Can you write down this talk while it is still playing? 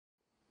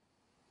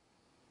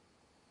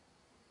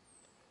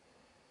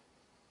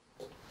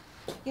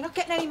You're not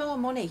getting any more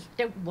money.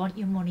 Don't want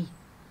your money.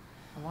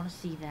 I want to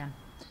see them.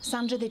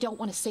 Sandra, they don't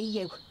want to see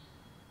you.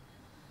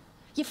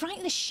 You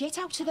frighten the shit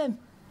out of them.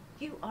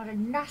 You are a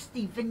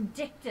nasty,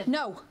 vindictive...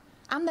 No,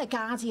 I'm their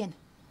guardian.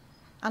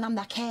 And I'm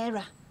their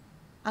carer.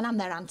 And I'm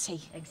their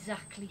auntie.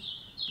 Exactly.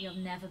 You'll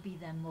never be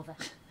their mother.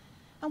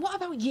 And what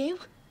about you?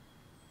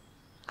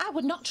 I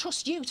would not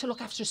trust you to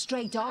look after a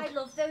stray dog. I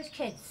love those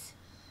kids.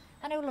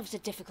 I know love's a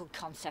difficult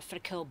concept for a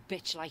cold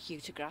bitch like you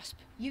to grasp.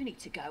 You need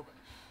to go.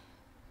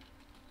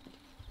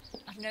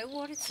 I know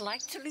what it's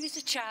like to lose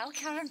a child,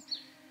 Karen.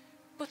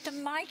 But they're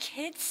my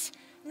kids,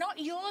 not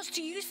yours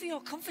to use for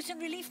your comfort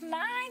and relief,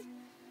 mine.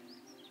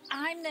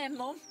 I'm their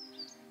mum.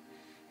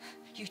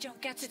 You don't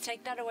get to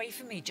take that away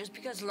from me just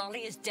because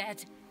Lolly is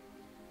dead.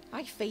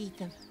 I feed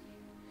them.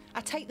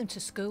 I take them to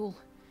school.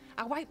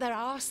 I wipe their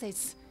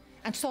arses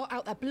and sort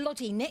out their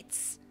bloody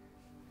nits.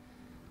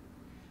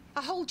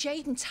 I hold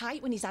Jaden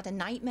tight when he's had a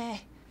nightmare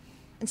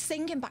and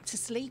sing him back to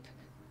sleep.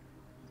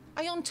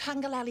 I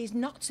untangle Ellie's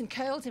knots and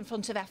curls in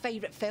front of her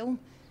favourite film.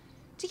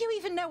 Do you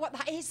even know what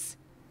that is?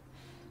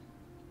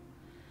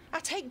 I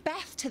take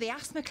Beth to the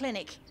asthma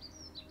clinic.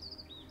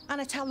 And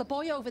I tell the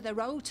boy over the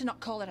road to not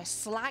call her a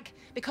slag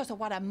because of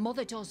what her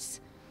mother does.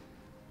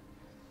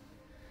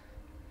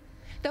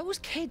 Those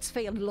kids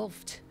feel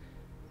loved.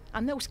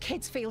 And those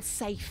kids feel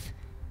safe.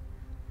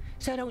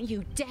 So don't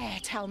you dare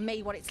tell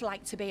me what it's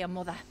like to be a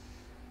mother.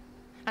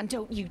 And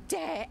don't you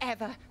dare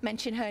ever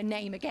mention her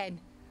name again.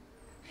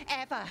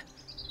 Ever.